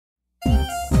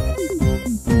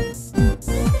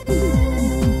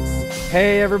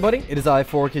Hey everybody, it is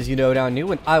I4, as you know, down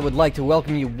new, and I would like to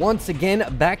welcome you once again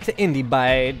back to Indie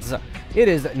Bytes. It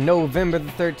is November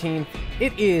the 13th,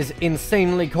 it is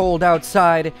insanely cold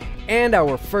outside, and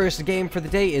our first game for the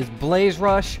day is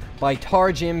Blazerush by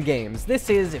Targem Games. This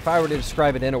is, if I were to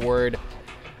describe it in a word,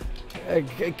 a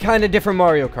kind of different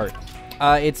Mario Kart.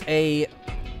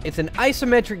 It's an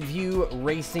isometric view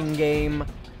racing game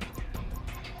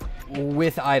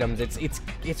with items.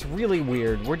 It's really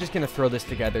weird. We're just gonna throw this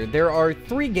together. There are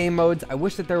 3 game modes. I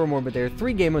wish that there were more, but there are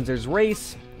 3 game modes. There's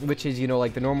race, which is, you know,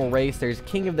 like the normal race. There's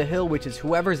King of the Hill, which is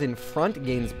whoever's in front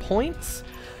gains points.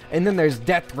 And then there's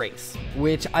Death Race,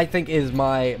 which I think is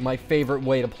my favorite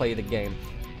way to play the game.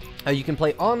 You can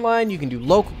play online, you can do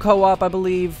local co-op, I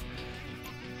believe,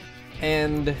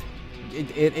 and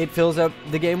it fills up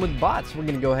the game with bots. We're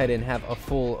gonna go ahead and have a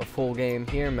full game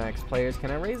here. Max players.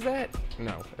 Can I raise that?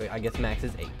 No, I guess max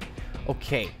is 8.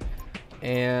 Okay,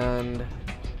 and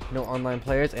no online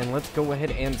players. And let's go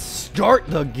ahead and start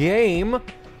the game.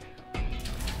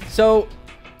 So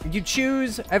you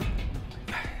choose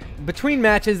between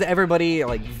matches. Everybody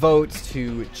like votes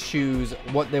to choose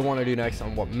what they want to do next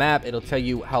on what map. It'll tell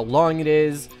you how long it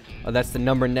is. That's the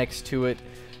number next to it,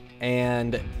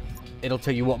 and it'll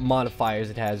tell you what modifiers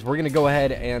it has. We're gonna go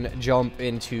ahead and jump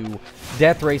into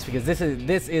Death Race because this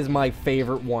is my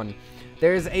favorite one.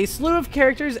 There's a slew of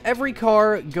characters. Every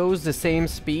car goes the same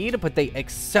speed, but they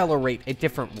accelerate at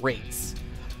different rates.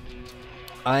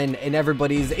 And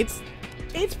everybody's it's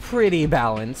pretty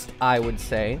balanced, I would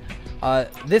say.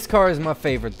 This car is my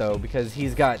favorite though because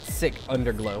he's got sick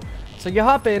underglow. So you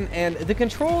hop in, and the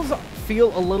controls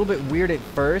feel a little bit weird at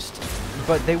first,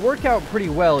 but they work out pretty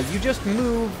well. You just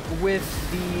move with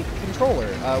the controller,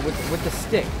 with the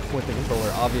stick, with the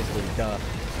controller, obviously, duh.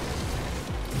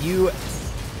 You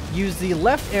use the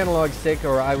left analog stick,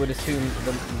 or I would assume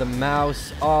the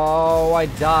mouse. Oh, I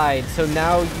died. So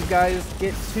now you guys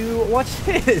get to watch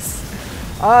this.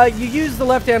 You use the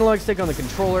left analog stick on the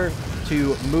controller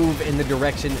to move in the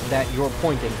direction that you're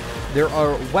pointing. There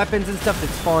are weapons and stuff that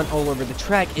spawn all over the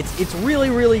track. It's really,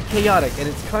 really chaotic, and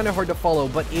it's kind of hard to follow,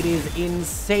 but it is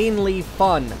insanely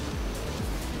fun.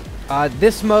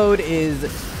 This mode is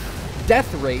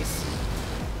Death Race.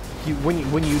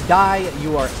 When you die,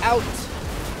 you are out,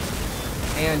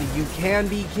 and you can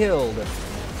be killed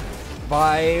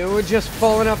by just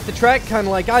falling off the track, kind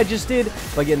of like I just did,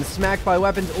 by getting smacked by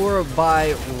weapons, or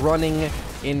by running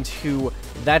into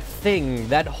that thing,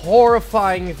 that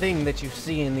horrifying thing that you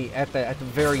see at the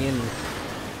very end.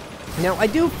 Now, I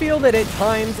do feel that at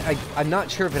times, I'm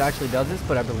not sure if it actually does this,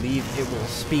 but I believe it will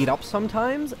speed up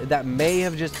sometimes. That may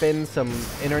have just been some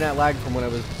internet lag from when I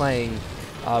was playing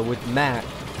with Matt.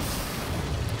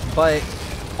 But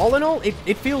all in all,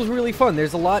 it feels really fun.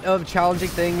 There's a lot of challenging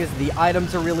things. The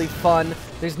items are really fun.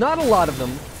 There's not a lot of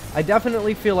them. I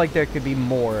definitely feel like there could be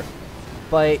more.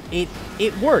 But it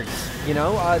works, you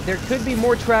know? There could be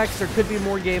more tracks, there could be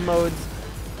more game modes,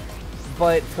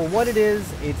 but for what it is,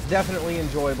 it's definitely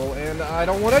enjoyable, and I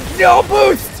don't want to— No,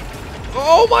 boost!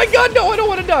 Oh my god, no, I don't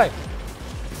want to die!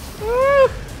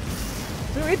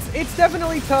 So it's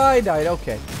definitely tie-dyed,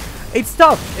 okay. It's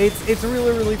tough, it's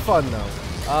really, really fun, though.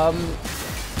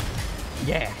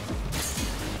 Yeah.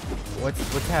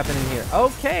 What's happening here?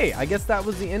 Okay, I guess that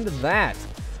was the end of that.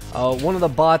 One of the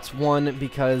bots won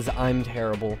because I'm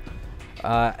terrible.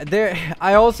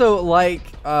 I also like,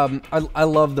 I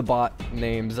love the bot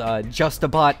names. Just a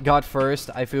Bot got first.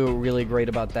 I feel really great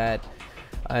about that.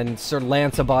 And Sir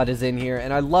Lance-a-Bot is in here.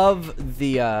 And I love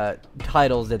the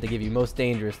titles that they give you. Most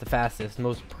dangerous, the fastest,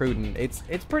 most prudent.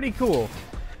 It's pretty cool.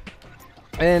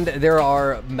 And there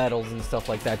are medals and stuff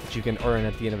like that that you can earn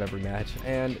at the end of every match.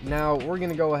 And now we're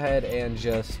gonna go ahead and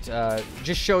just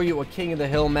show you a King of the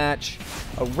Hill match.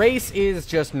 A race is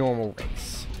just normal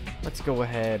race. Let's go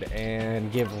ahead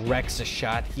and give Rex a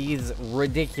shot. He's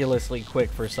ridiculously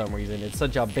quick for some reason. It's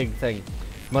such a big thing.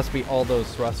 Must be all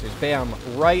those thrusters. Bam!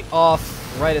 Right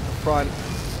off, right at the front.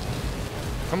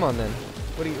 Come on then.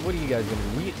 What are you guys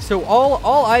gonna do? So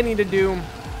all I need to do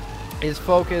is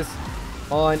focus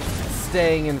on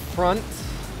staying in front,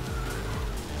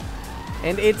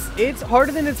 and it's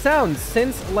harder than it sounds,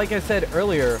 since, like I said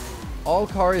earlier, all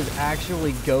cars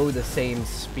actually go the same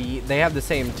speed. They have the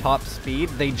same top speed.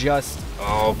 They just—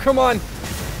 oh, come on!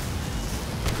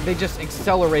 They just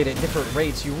accelerate at different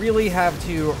rates. You really have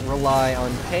to rely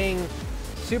on paying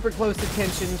super close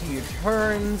attention to your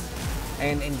turns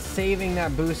and saving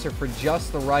that booster for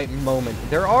just the right moment.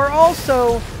 There are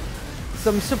also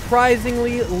some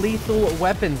surprisingly lethal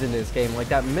weapons in this game, like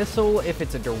that missile. If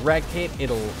it's a direct hit,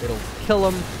 it'll kill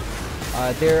him.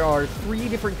 There are 3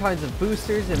 different kinds of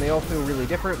boosters, and they all feel really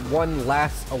different. One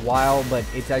lasts a while, but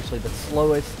it's actually the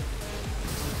slowest.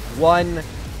 One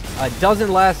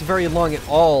doesn't last very long at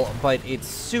all, but it's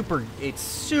super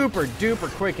duper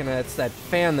quick, and that's that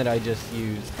fan that I just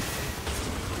used.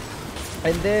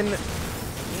 And then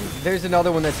there's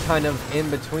another one that's kind of in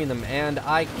between them, and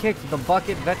I kicked the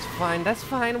bucket. That's fine. That's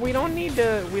fine. We don't need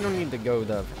to go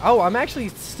the. Oh, I'm actually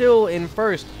still in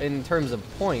first in terms of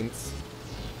points.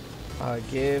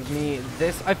 Give me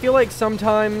this. I feel like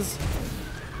sometimes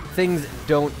things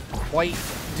don't quite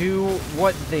do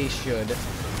what they should.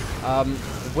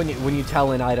 When you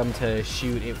tell an item to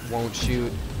shoot, it won't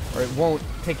shoot, or it won't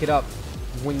pick it up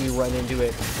when you run into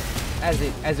it as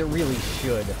it really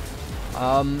should.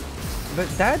 But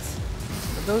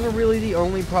those are really the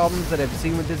only problems that I've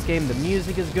seen with this game. The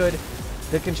music is good.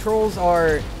 The controls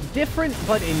are different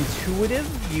but intuitive.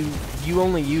 You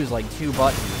only use like 2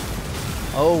 buttons.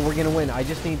 Oh, we're gonna win. I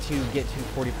just need to get to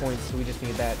 40 points, so we just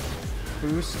need that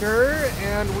booster,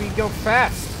 and we go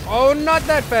fast. Oh, not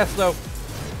that fast though.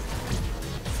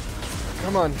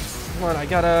 Come on, come on. I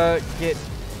gotta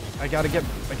get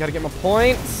my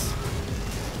points.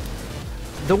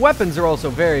 The weapons are also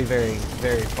very, very,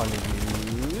 very fun to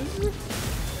use.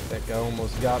 That guy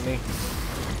almost got me.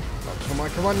 Oh, come on,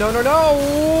 come on. No, no,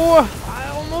 no! I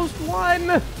almost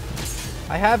won!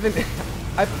 I haven't...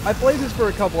 I played this for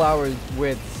a couple hours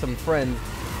with some friends,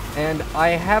 and I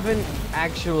haven't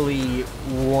actually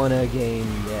won a game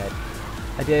yet.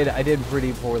 I did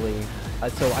pretty poorly.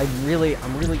 So I'm really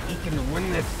eager to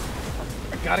win this.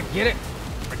 I gotta get it.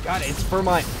 I got it. It's for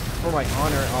my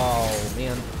honor. Oh,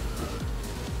 man.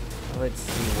 Let's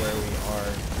see where we are.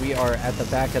 We are at the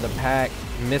back of the pack.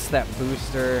 Missed that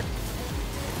booster.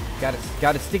 Got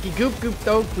a sticky goop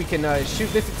though. We can shoot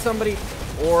this at somebody,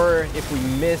 or if we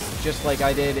miss just like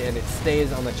I did and it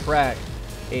stays on the track,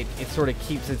 it sort of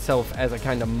keeps itself as a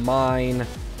kind of mine.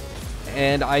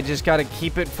 And I just gotta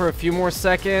keep it for a few more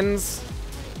seconds.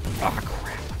 Ah, oh,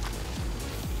 crap.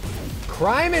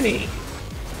 Criminy!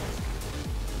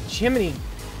 Jiminy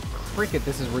cricket,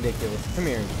 this is ridiculous. Come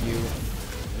here,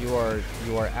 you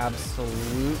are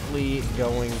absolutely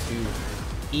going to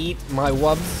eat my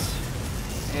wubs.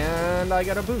 And I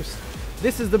got a boost.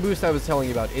 This is the boost I was telling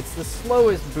you about. It's the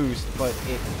slowest boost, but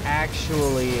it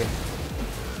actually...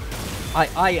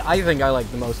 I think I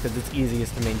like the most because it's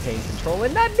easiest to maintain control,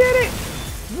 and that did it!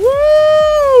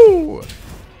 Woo!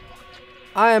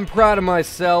 I am proud of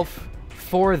myself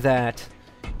for that.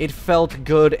 It felt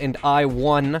good, and I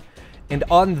won. And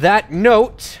on that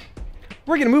note,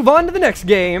 we're gonna move on to the next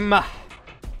game.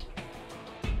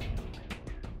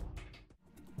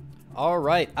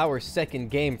 Alright, our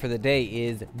second game for the day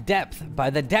is Depth by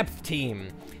the Depth Team.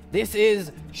 This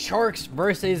is Sharks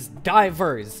versus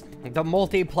Divers, the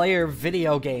multiplayer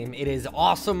video game. It is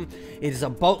awesome. It is a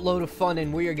boatload of fun,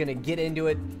 and we are going to get into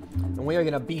it. And we are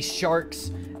going to be sharks,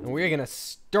 and we are going to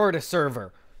start a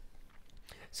server.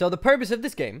 So the purpose of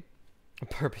this game,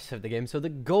 so the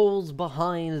goals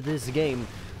behind this game,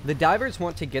 the divers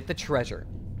want to get the treasure.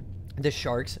 The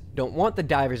sharks don't want the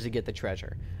divers to get the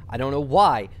treasure. I don't know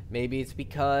why. Maybe it's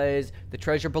because the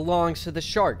treasure belongs to the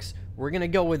sharks. We're gonna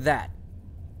go with that.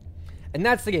 And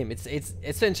that's the game. It's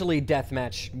essentially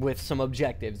deathmatch with some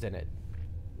objectives in it.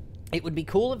 It would be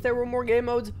cool if there were more game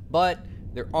modes, but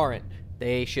there aren't.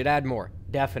 They should add more,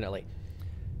 definitely.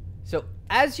 So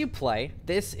as you play,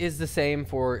 this is the same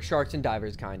for sharks and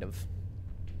divers, kind of.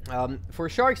 For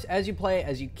sharks, as you play,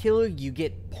 as you kill, you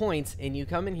get points, and you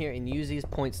come in here and use these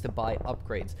points to buy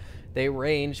upgrades. They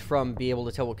range from being able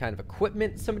to tell what kind of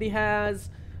equipment somebody has,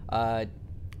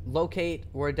 locate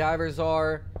where divers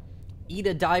are, eat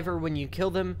a diver when you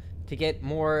kill them to get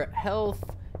more health,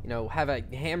 you know, have a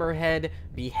hammerhead,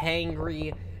 be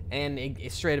hangry, and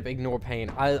straight up ignore pain.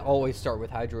 I always start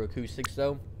with hydroacoustics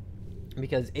though,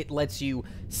 because it lets you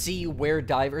see where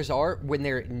divers are when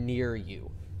they're near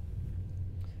you.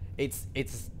 It's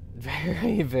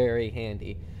very, very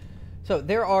handy. So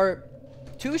there are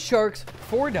 2 sharks,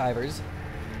 4 divers.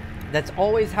 That's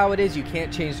always how it is. You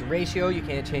can't change the ratio, you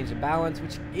can't change the balance,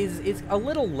 which is a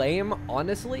little lame,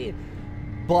 honestly.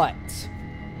 But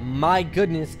my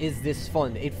goodness, is this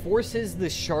fun. It forces the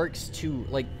sharks to,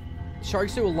 like,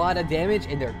 sharks do a lot of damage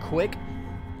and they're quick,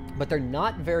 but they're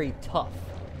not very tough.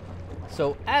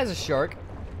 So as a shark,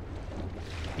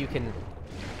 you can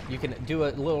do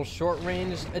a little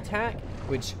short-range attack,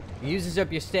 which uses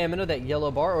up your stamina, that yellow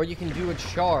bar, or you can do a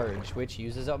charge, which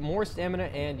uses up more stamina,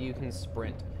 and you can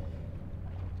sprint.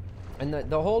 And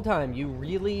the whole time, you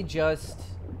really just,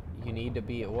 you need to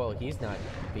be, well, he's not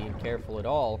being careful at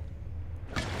all.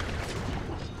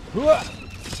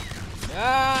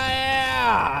 Ah,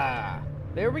 yeah!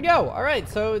 There we go. All right,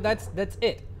 so that's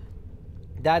it.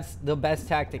 That's the best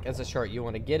tactic as a shark. You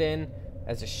want to get in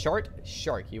as a shark.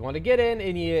 You want to get in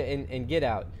and get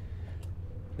out.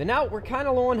 Then now we're kind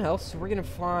of low on health, so we're gonna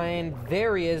find,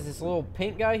 there he is, this little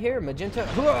pink guy here, magenta.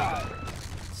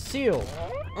 Seal.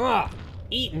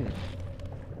 Eaten.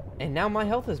 And now my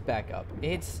health is back up.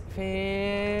 It's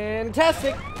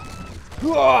fantastic.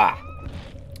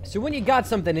 So when you got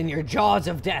something in your jaws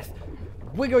of death,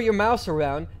 wiggle your mouse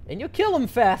around and you'll kill him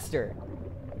faster.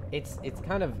 It's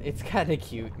kind of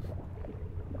cute.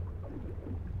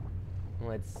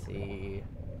 Let's see.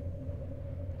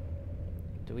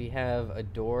 Do we have a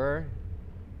door?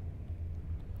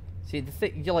 See, the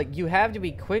thing, you have to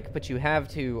be quick, but you have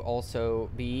to also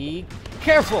be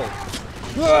careful.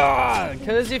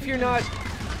 Because if you're not,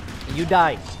 you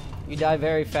die. You die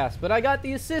very fast. But I got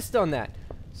the assist on that,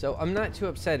 so I'm not too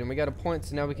upset. And we got a point,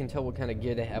 so now we can tell what kind of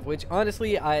gear to have. Which,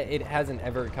 honestly, it hasn't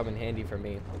ever come in handy for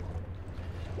me.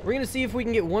 We're going to see if we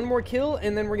can get one more kill,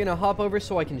 and then we're going to hop over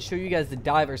so I can show you guys the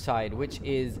diver side, which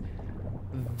is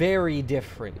very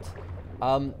different.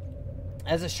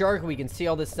 As a shark, we can see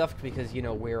all this stuff because, you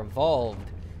know, we're evolved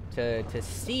to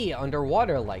see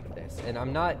underwater like this. And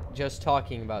I'm not just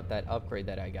talking about that upgrade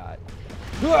that I got.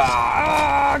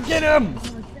 Get him!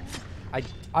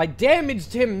 I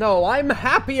damaged him, though. I'm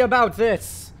happy about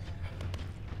this.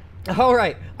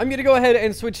 Alright, I'm going to go ahead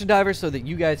and switch to diver so that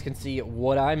you guys can see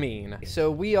what I mean. So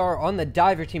we are on the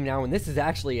diver team now, and this is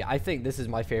actually, I think this is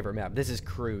my favorite map. This is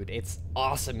crude. It's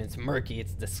awesome. It's murky.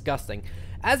 It's disgusting.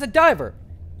 As a diver,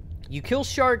 you kill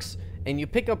sharks and you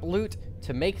pick up loot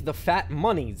to make the fat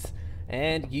monies.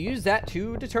 And you use that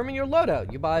to determine your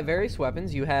loadout. You buy various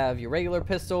weapons. You have your regular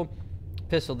pistol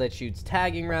that shoots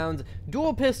tagging rounds,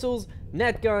 dual pistols,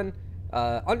 net gun,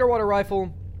 underwater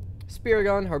rifle, spear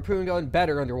gun, harpoon gun,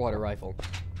 better underwater rifle.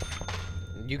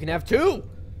 You can have 2.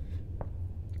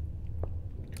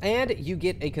 And you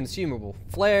get a consumable.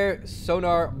 Flare,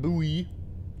 sonar buoy,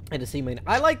 and a sea main.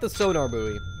 I like the sonar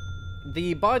buoy.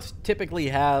 The bots typically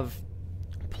have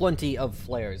plenty of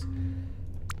flares.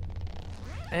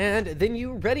 And then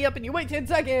you ready up and you wait 10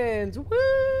 seconds.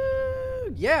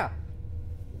 Woo! Yeah.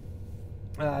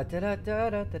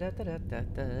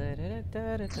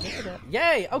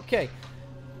 Yay! Okay.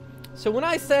 So when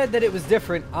I said that it was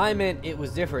different, I meant it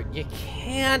was different. You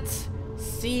can't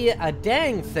see a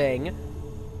dang thing.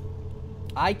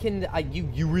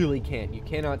 You really can't. You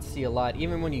cannot see a lot.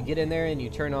 Even when you get in there and you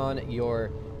turn on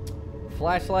your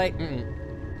flashlight,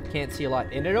 can't see a lot.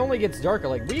 And it only gets darker.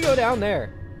 Like, we go down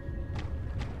there.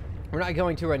 We're not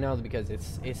going to right now because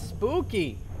it's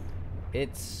spooky.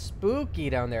 It's spooky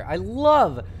down there. I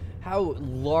love how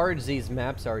large these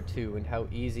maps are too, and how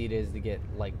easy it is to get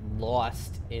like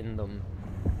lost in them.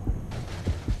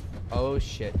 Oh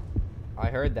shit. I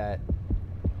heard that.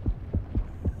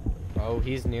 Oh,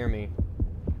 he's near me.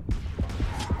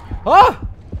 Ah!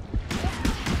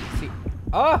 See,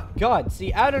 oh god,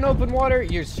 see, out in open water,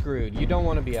 you're screwed. You don't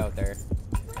want to be out there.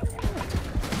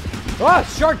 Ah,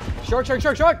 shark! Shark, shark,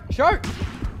 shark, shark, shark!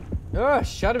 Ah,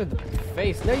 shot him in the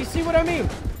face. Now you see what I mean?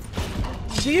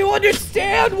 Do you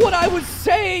understand what I was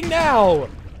saying now?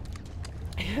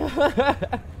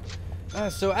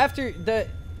 So after that,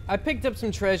 I picked up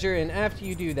some treasure, and after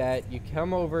you do that, you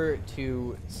come over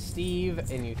to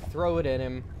Steve and you throw it at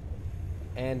him,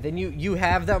 and then you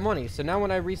have that money. So now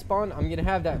when I respawn, I'm gonna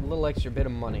have that little extra bit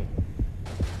of money.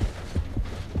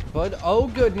 But oh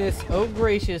goodness, oh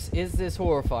gracious, is this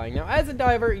horrifying. Now as a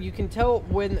diver, you can tell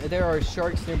when there are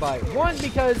sharks nearby. 1,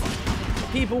 because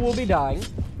people will be dying.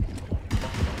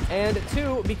 And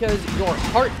 2, because your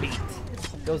heartbeat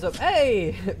goes up.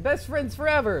 Hey, best friends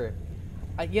forever.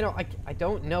 I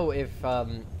don't know if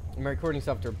my recording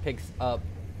software picks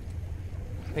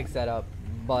that up,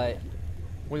 but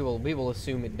we will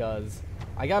assume it does.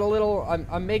 I got a little.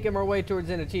 I'm making my way towards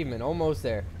an achievement. Almost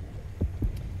there.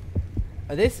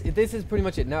 This is pretty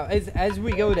much it. Now as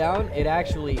we go down, it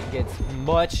actually gets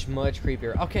much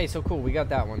creepier. Okay, so cool. We got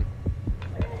that one.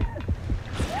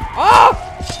 Ah!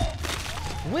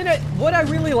 What I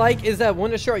really like is that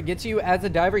when a shark gets you as a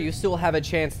diver, you still have a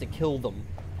chance to kill them.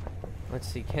 Let's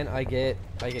see, I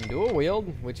can dual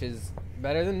wield, which is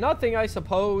better than nothing, I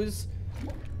suppose.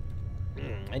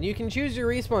 And you can choose your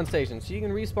respawn station, so you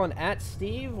can respawn at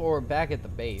Steve or back at the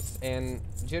base. And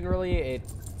generally,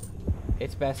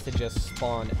 it's best to just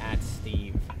spawn at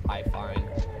Steve, I find.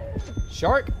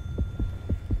 Shark?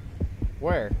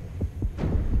 Where?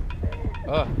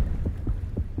 Ugh.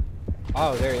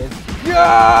 Oh, there he is.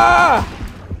 Yeah!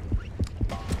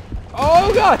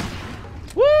 Oh god!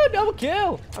 Woo! Double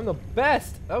kill! I'm the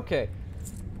best. Okay.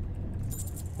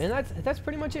 And that's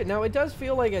pretty much it. Now it does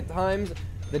feel like at times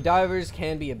The divers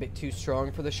can be a bit too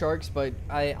strong for the sharks, but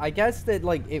I guess that,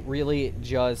 like, it really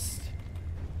just...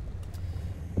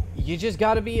 You just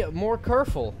gotta be more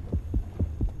careful.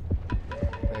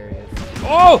 There he is.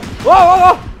 Oh! Whoa, whoa,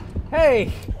 whoa!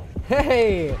 Hey!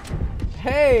 Hey!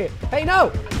 Hey! Hey,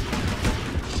 no!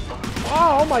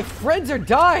 Oh, all my friends are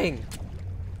dying!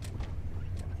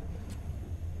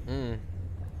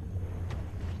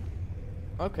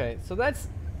 Okay, so that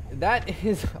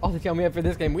is all the time we have for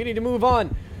this game. We need to move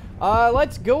on.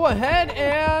 Let's go ahead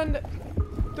and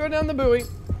throw down the buoy.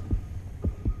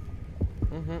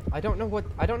 I don't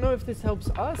know if this helps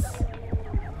us,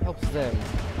 helps them,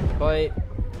 but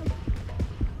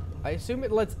I assume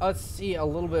it lets us see a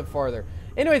little bit farther.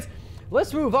 Anyways,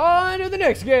 let's move on to the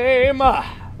next game.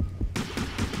 Our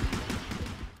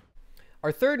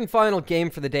third and final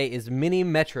game for the day is Mini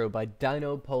Metro by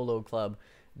Dino Polo Club.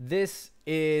 This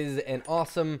is an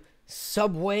awesome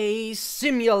subway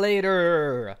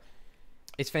simulator.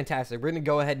 It's fantastic. We're going to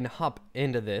go ahead and hop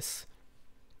into this.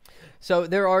 So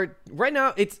there are, right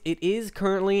now, it is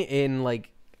currently in like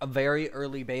a very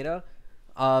early beta.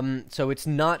 So it's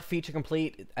not feature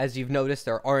complete. As you've noticed,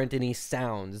 there aren't any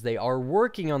sounds. They are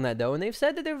working on that though, and they've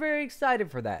said that they're very excited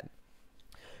for that.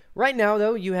 Right now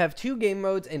though, you have 2 game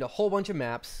modes and a whole bunch of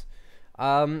maps.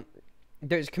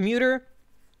 There's commuter,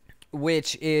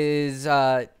 which is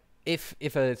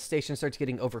if a station starts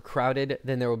getting overcrowded,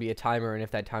 then there will be a timer, and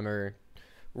if that timer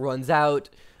runs out,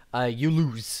 you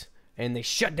lose. And they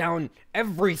shut down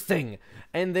everything.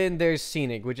 And then there's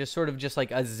scenic, which is sort of just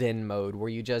like a zen mode, where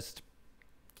you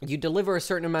deliver a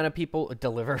certain amount of people,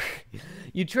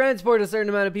 you transport a certain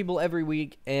amount of people every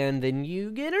week, and then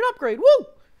you get an upgrade. Woo!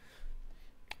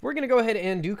 We're going to go ahead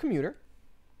and do commuter.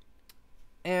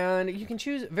 And you can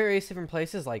choose various different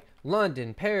places like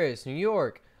London, Paris, New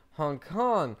York, Hong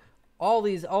Kong, all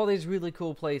these really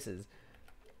cool places.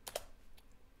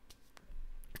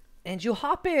 And you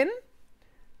hop in,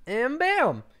 and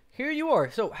bam, here you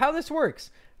are. So how this works,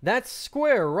 that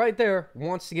square right there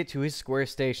wants to get to his square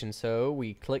station. So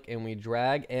we click and we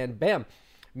drag, and bam,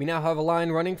 we now have a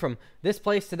line running from this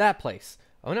place to that place.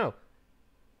 Oh no.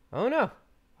 Oh no.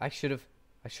 I should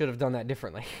have done that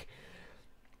differently.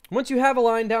 Once you have a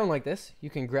line down like this, you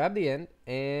can grab the end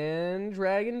and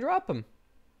drag and drop them.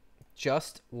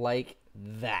 Just like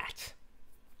that.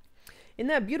 Isn't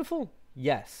that beautiful?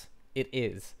 Yes, it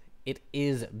is. It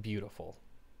is beautiful.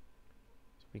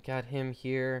 So we got him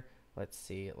here. Let's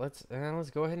see. Let's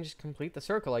go ahead and just complete the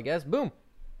circle, I guess. Boom.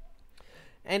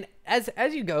 And as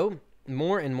you go,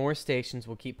 more and more stations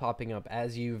will keep popping up,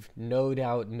 as you've no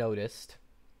doubt noticed.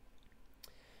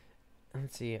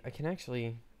 Let's see. I can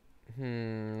actually...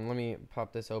 let me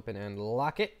pop this open and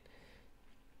lock it.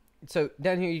 So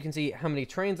down here you can see how many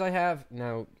trains I have.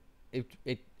 Now,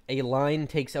 a line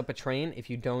takes up a train if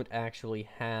you don't actually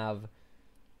have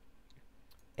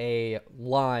a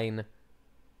line,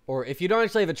 or if you don't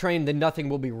actually have a train, then nothing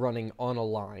will be running on a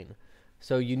line.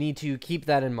 So you need to keep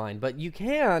that in mind. But you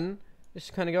can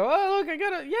just kind of go, oh look, I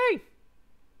got it, yay!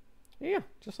 Yeah,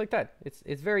 just like that.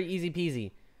 It's very easy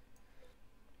peasy.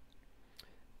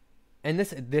 And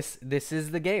this is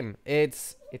the game.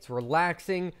 It's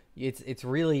relaxing. It's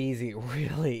really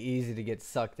easy to get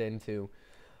sucked into,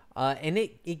 and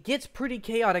it gets pretty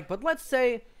chaotic. But let's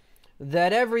say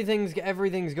that everything's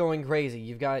going crazy.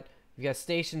 You've got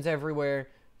stations everywhere.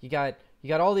 You got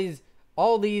all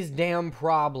these damn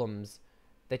problems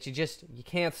that you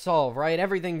can't solve. Right?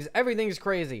 Everything's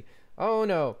crazy. Oh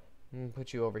no!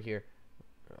 Put you over here.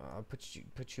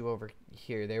 Put you over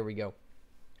here. There we go.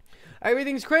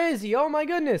 Everything's crazy. Oh my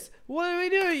goodness. What do we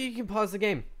do? You can pause the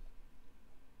game.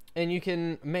 And you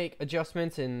can make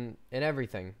adjustments and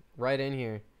everything right in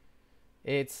here.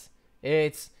 It's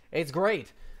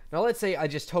great. Now let's say I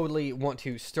just totally want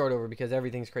to start over because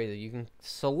everything's crazy. You can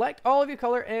select all of your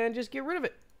color and just get rid of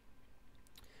it.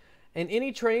 And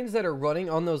any trains that are running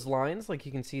on those lines, like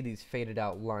you can see these faded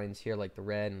out lines here, like the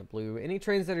red and the blue, any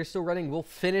trains that are still running will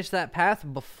finish that path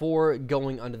before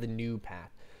going onto the new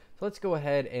path. So let's go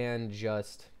ahead and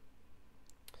just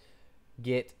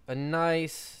get a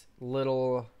nice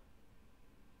little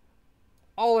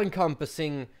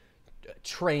all-encompassing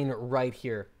train right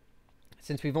here.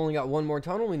 Since we've only got one more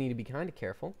tunnel, we need to be kind of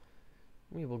careful.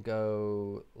 We will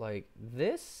go like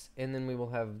this, and then we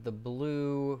will have the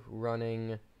blue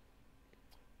running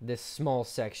this small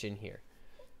section here.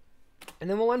 And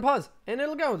then we'll unpause, and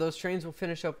it'll go. Those trains will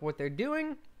finish up what they're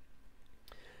doing,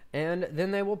 and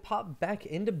then they will pop back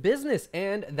into business,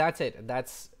 and that's it.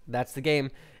 That's the game.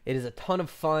 It is a ton of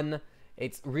fun.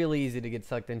 It's really easy to get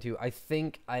sucked into. I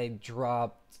think I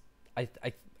dropped...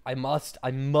 I must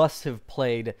have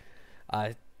played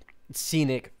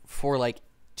Scenic for like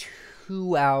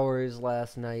 2 hours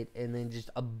last night, and then just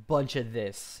a bunch of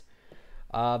this.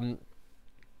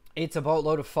 It's a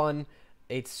boatload of fun.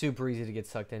 It's super easy to get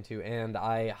sucked into, and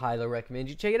I highly recommend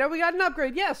you check it out. We got an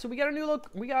upgrade, yeah. So we got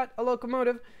a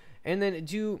locomotive, and then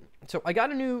so I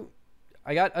got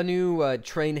a new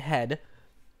train head,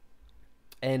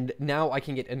 and now I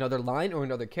can get another line or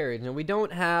another carriage. Now we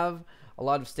don't have a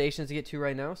lot of stations to get to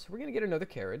right now, so we're gonna get another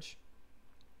carriage,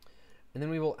 and then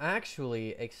we will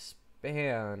actually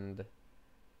expand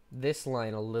this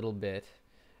line a little bit,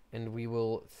 and we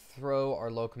will throw our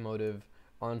locomotive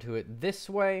onto it this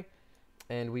way.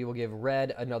 And we will give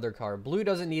red another car. Blue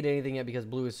doesn't need anything yet because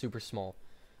blue is super small.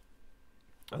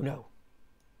 Oh no.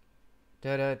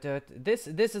 This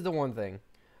is the one thing.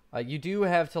 You do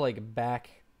have to like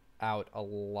back out a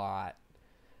lot.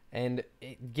 And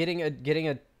getting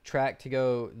a track to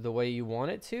go the way you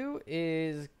want it to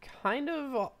is kind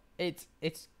of it's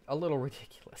a little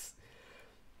ridiculous.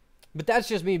 But that's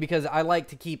just me because I like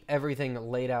to keep everything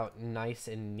laid out nice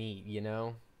and neat, you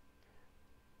know?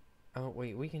 Oh,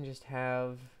 wait, we can just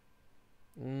have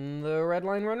the red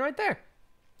line run right there.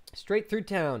 Straight through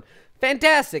town.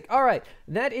 Fantastic. All right,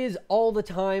 that is all the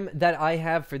time that I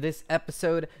have for this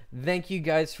episode. Thank you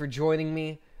guys for joining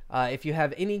me. If you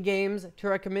have any games to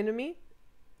recommend to me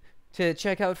to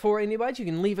check out for Indie Bytes, you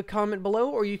can leave a comment below,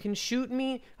 or you can shoot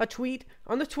me a tweet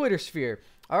on the Twitter sphere.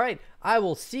 All right, I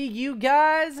will see you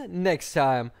guys next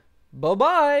time.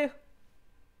 Bye-bye.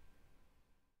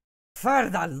 For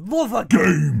the love of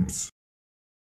games!